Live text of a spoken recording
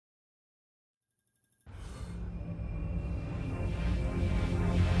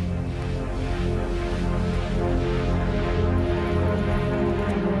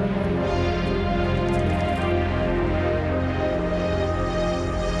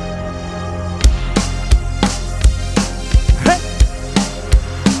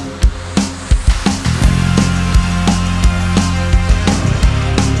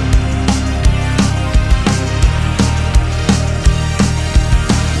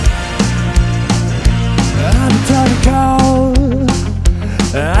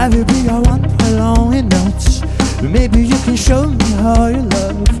how you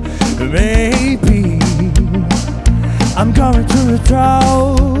love. Maybe I'm going through a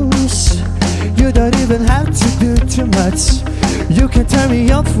drought. You don't even have to do too much. You can turn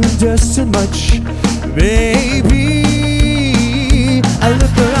me on from just too much. Baby, I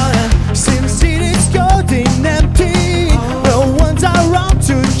look around and seems it's cold and empty. No one's around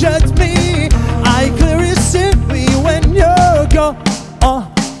to judge me. I clearly see me when you're gone.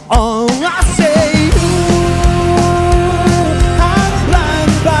 I say I'm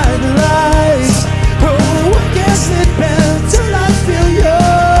blinded by the lights. Oh, I can't sleep until I feel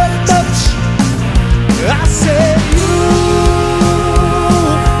your touch. I say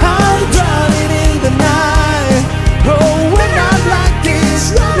I'm drowning in the night. Oh, when I'm like this,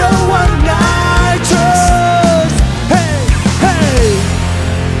 you're the one I trust. Hey, hey.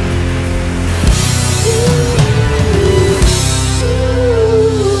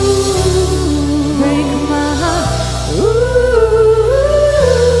 Break my heart.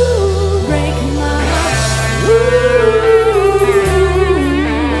 Break my heart.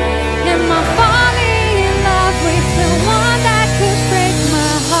 Am I falling in love with the one that could break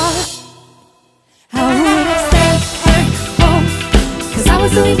my heart? I would have stayed at home, 'cause I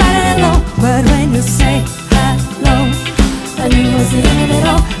was doing bad alone. But when you say hello, I knew it was the end of it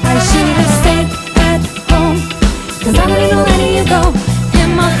all. I should have stayed at home, 'cause I'm really not letting you go.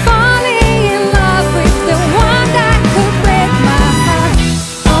 Am I falling in love with the one that could break my heart?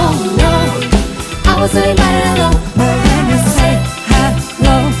 Oh no, I was doing bad alone. But when you say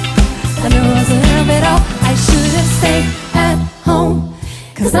hello, I knew it was the end of it all. I should have stayed at home,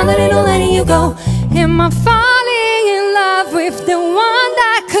 'cause I'm really not letting you go. Am I falling in love with the one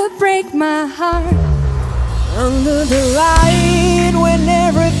that could break my heart? Under the light when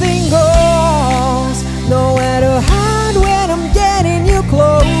everything goes, nowhere to hide when I'm getting you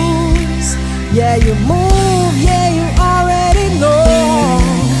close. Yeah, you move, yeah, you already know.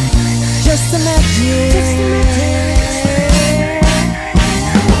 Just imagine,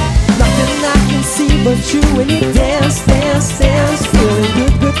 nothing I can see but you when you dance, dance, dance. Feeling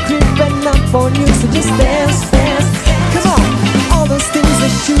good, good creeping up on you, so just dance, dance. Come on, all those things I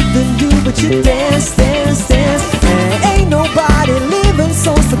shouldn't do, but you dance, dance, dance. And ain't nobody living,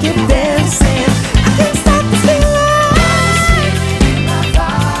 so keep dancing. I can't stop this feeling.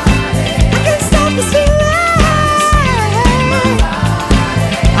 I can't stop this feeling.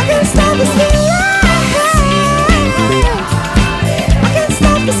 I can't stop this feeling. I can't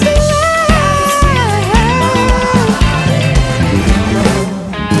stop this feeling.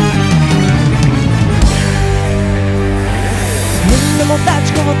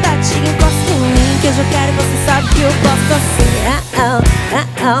 Com vontade, encosta em mim, que eu já quero e você sabe que eu gosto assim.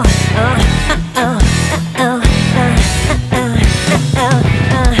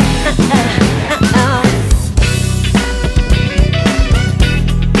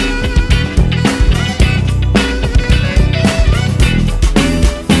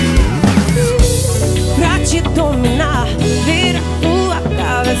 Pra te dominar, vira tua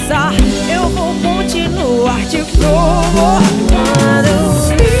cabeça. Eu vou continuar te provocando,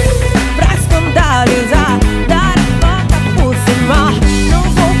 pra escandalizar, dar a volta por cima. Não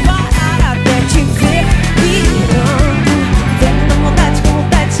vou parar até te ver virando. Vem com vontade,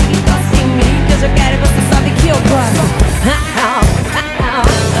 encosta em mim, que eu já quero e você sabe que eu gosto.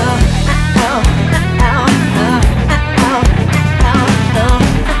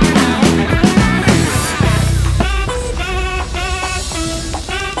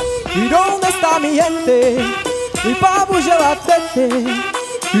 ¿Y dónde está mi gente? Mi papo gelatete.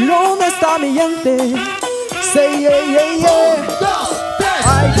 ¿Y dónde está mi gente? Say yeah, yeah, yeah.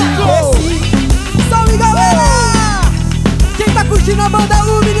 Ai, que salve, galera! Quem tá curtindo a Banda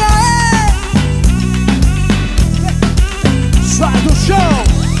Lumine aí? Sai do chão!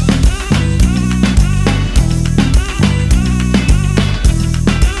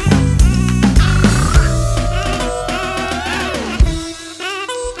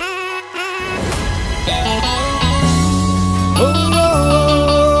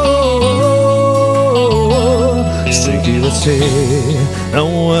 Sei que você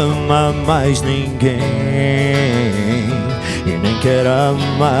não ama mais ninguém e nem quer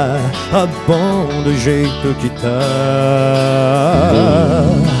amar a bom do jeito que tá.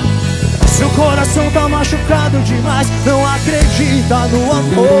 Seu coração tá machucado demais, não acredita no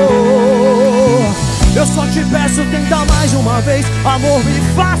amor. Eu só te peço, tenta mais uma vez, amor, me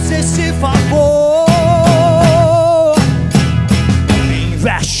faça esse favor.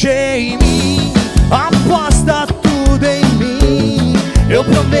 Investe em mim, aposta tudo em mim. Eu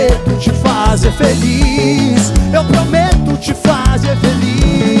prometo te fazer feliz, eu prometo te fazer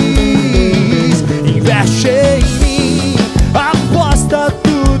feliz. Investe em mim, aposta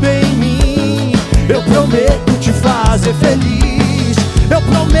fazer feliz. Eu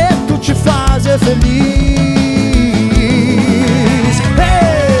prometo te fazer feliz.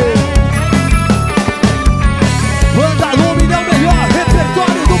 Hey! Banda Lumine é o melhor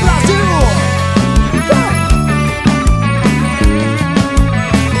repertório do Brasil.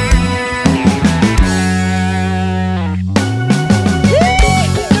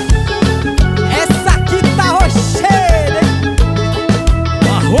 Essa aqui tá rocheira, hein?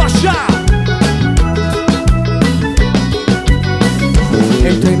 Arrocha!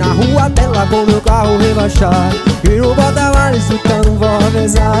 Entrei na rua dela com meu carro rebaixado e no porta-malas escutando voz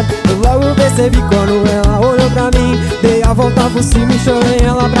pesada. Eu logo percebi quando ela olhou pra mim. Dei a volta por cima e chamei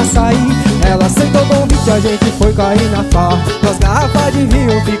ela pra sair. Ela aceitou o convite, a gente foi cair na farra. Duas garrafas de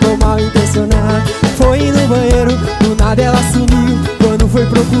vinho, ficou mal intencionada. Foi ir no banheiro, do nada ela sumiu. Quando foi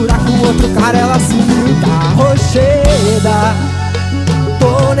procurar com outro cara ela sumiu. Tá rocheda,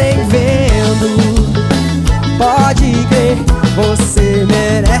 tô nem vendo. Pode crer, você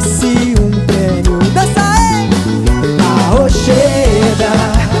merece um prêmio. Dança aí! Tá rocheda,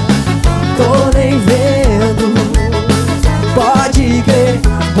 tô nem vendo. Pode crer,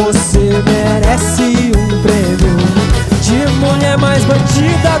 você merece um prêmio. De mulher mais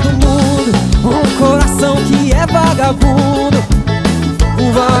bandida do mundo, um coração que é vagabundo.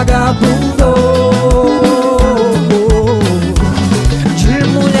 Um vagabundo. De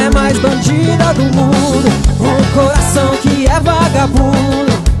mulher mais bandida do mundo, um coração que é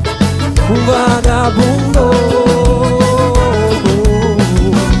vagabundo. Um vagabundo.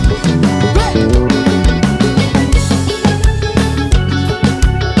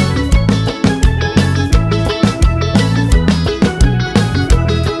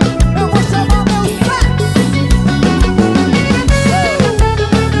 Eu vou chamar meu sax.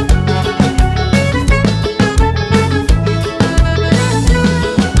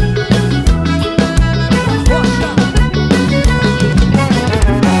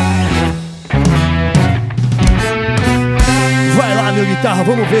 Vai lá, meu guitarra,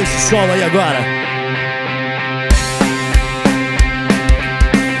 vamos ver esse solo aí agora.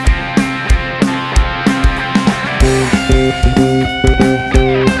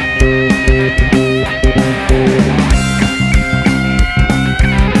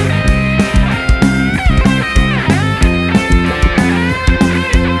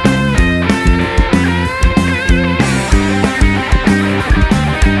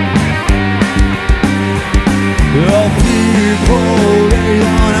 Well, people, they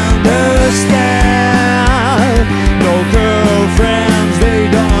don't understand. No girlfriends, they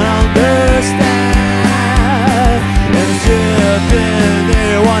don't understand. And shipping,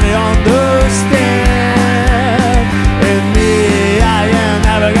 they want to understand. And me, I am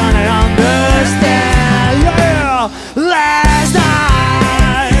never gonna understand. Yeah, last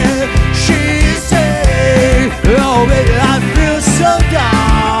night she said, oh baby, I feel so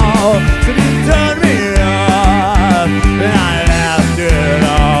down. So you turn me on, and I left it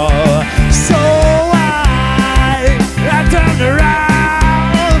all. So I turned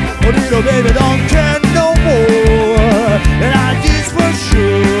around. Oh little baby, don't care no more. And I just for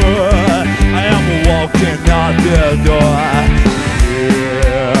sure I am walking out the door. Yeah,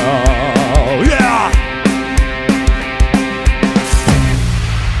 yeah. Oh, yeah,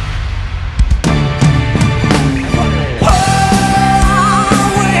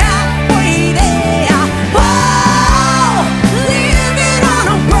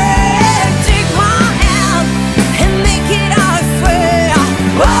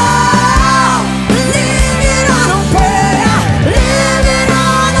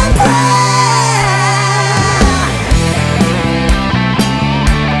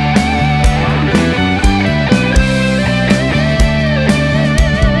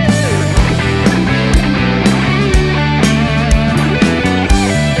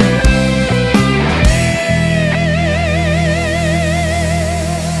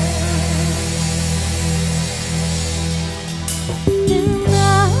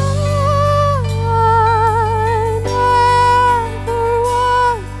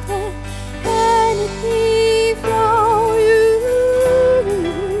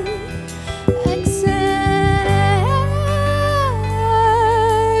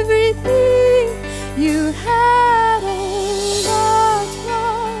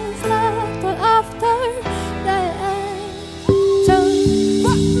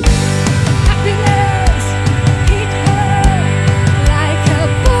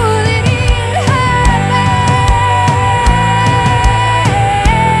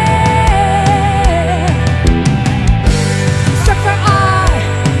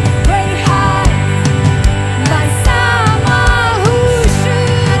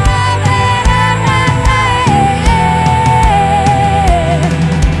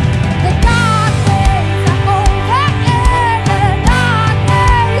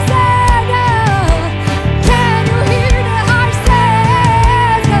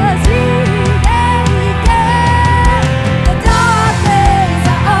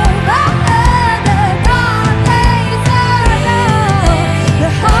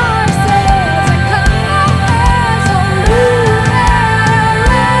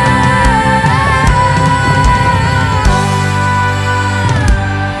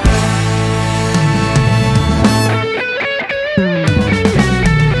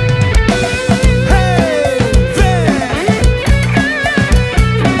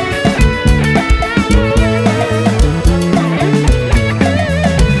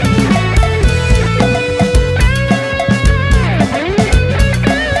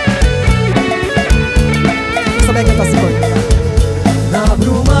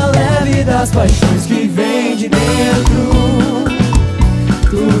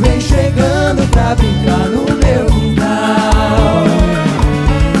 pra brincar no meu quintal.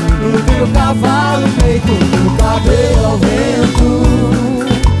 No teu cavalo feito do cabelo ao vento,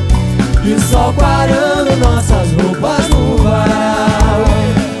 e o sol quarando nossas roupas no varal.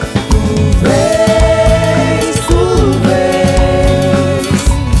 Tu vês,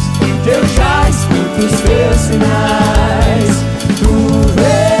 que eu já escuto os teus sinais. Tu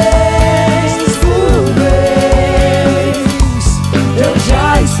vês, eu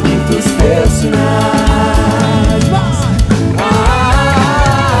já escuto os teus sinais.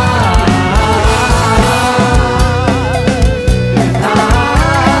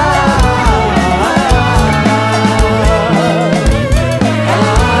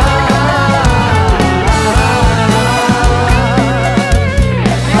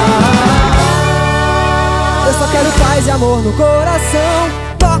 Amor no coração,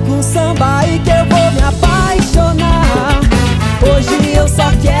 toca um samba e que eu vou me apaixonar. Hoje eu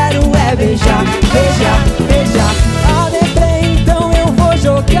só quero é beijar, beijar, beijar. Adentrei, então eu vou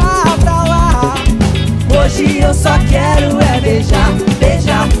jogar pra lá. Hoje eu só quero é beijar,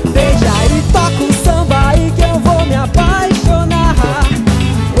 beijar, beijar. E toca um samba e que eu vou me apaixonar.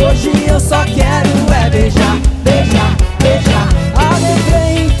 Hoje eu só quero é beijar, beijar, beijar.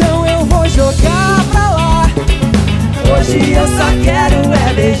 Adentrei, então eu vou jogar pra lá. Hoje eu só quero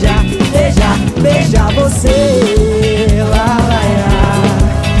é beijar, beijar, beijar você. Lá,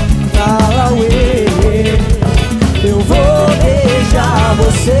 lá, lá, uê. Eu vou beijar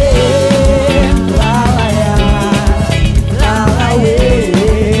você. Lá, lá, uê.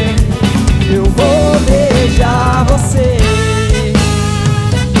 Eu vou beijar você.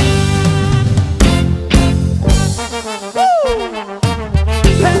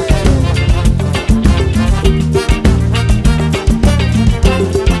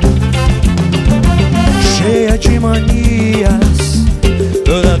 Cheia de manias,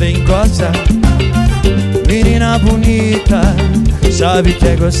 toda dengosa, menina bonita, sabe que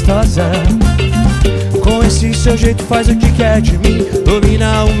é gostosa. Com esse seu jeito faz o que quer de mim,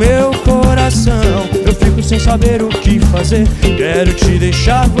 domina o meu coração. Eu fico sem saber o que fazer, quero te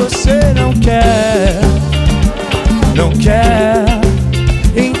deixar, você não quer, não quer.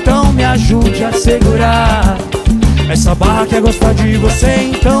 Então me ajude a segurar essa barra que é gostar de você,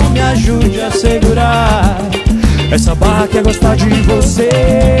 então me ajude a segurar essa barra que é gostar de você.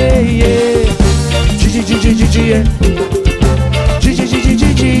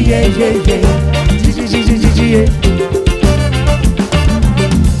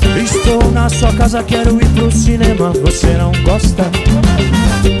 Estou na sua casa, quero ir pro cinema, você não gosta?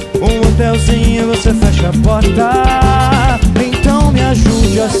 Um hotelzinho, você fecha a porta, então me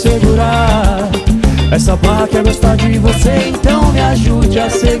ajude a segurar essa barra quer gostar de você, então me ajude a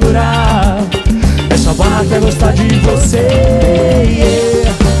segurar essa barra quer gostar de você.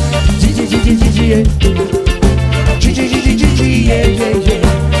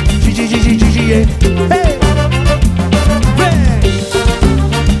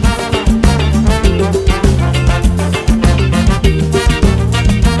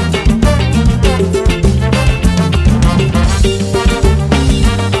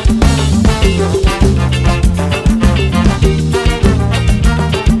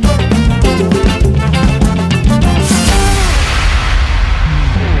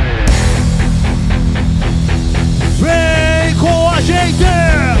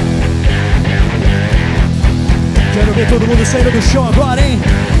 Quero ver todo mundo saindo do chão agora, hein?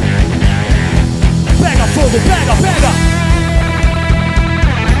 Pega fogo, pega, pega!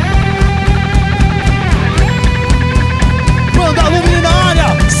 Banda Lumine na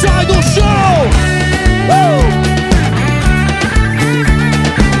área, sai do chão!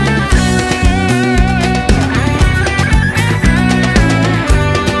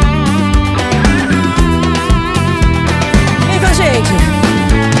 Vem com a gente,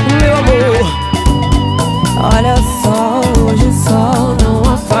 meu amor. Olha só, hoje o sol não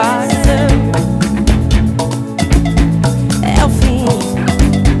apareceu. É o fim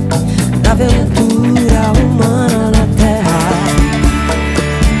da aventura humana na Terra.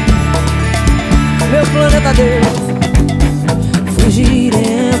 Meu planeta Deus,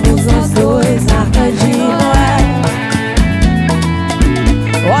 fugiremos nós dois, Arca de Noé.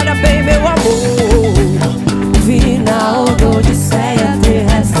 Olha bem, meu amor, o final da Odisseia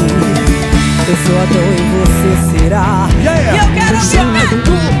terrestre. Eu sou Adão e você será. E eu quero ver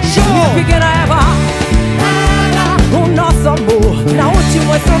minha pequena Eva, o nosso amor na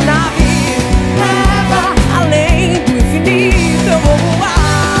última astronave. Além do infinito eu vou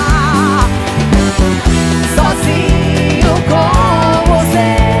voar, sozinho com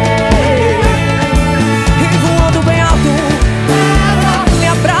você. E voando bem alto, me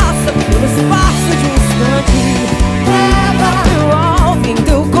abraça pelo espaço.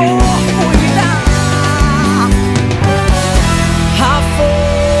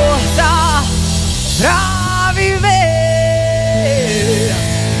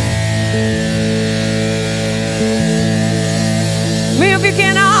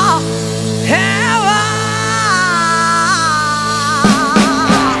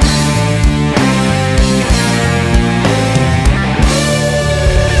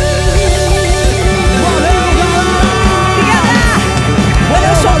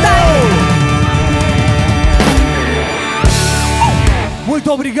 Muito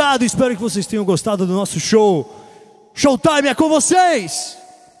obrigado, espero que vocês tenham gostado do nosso show. Showtime é com vocês!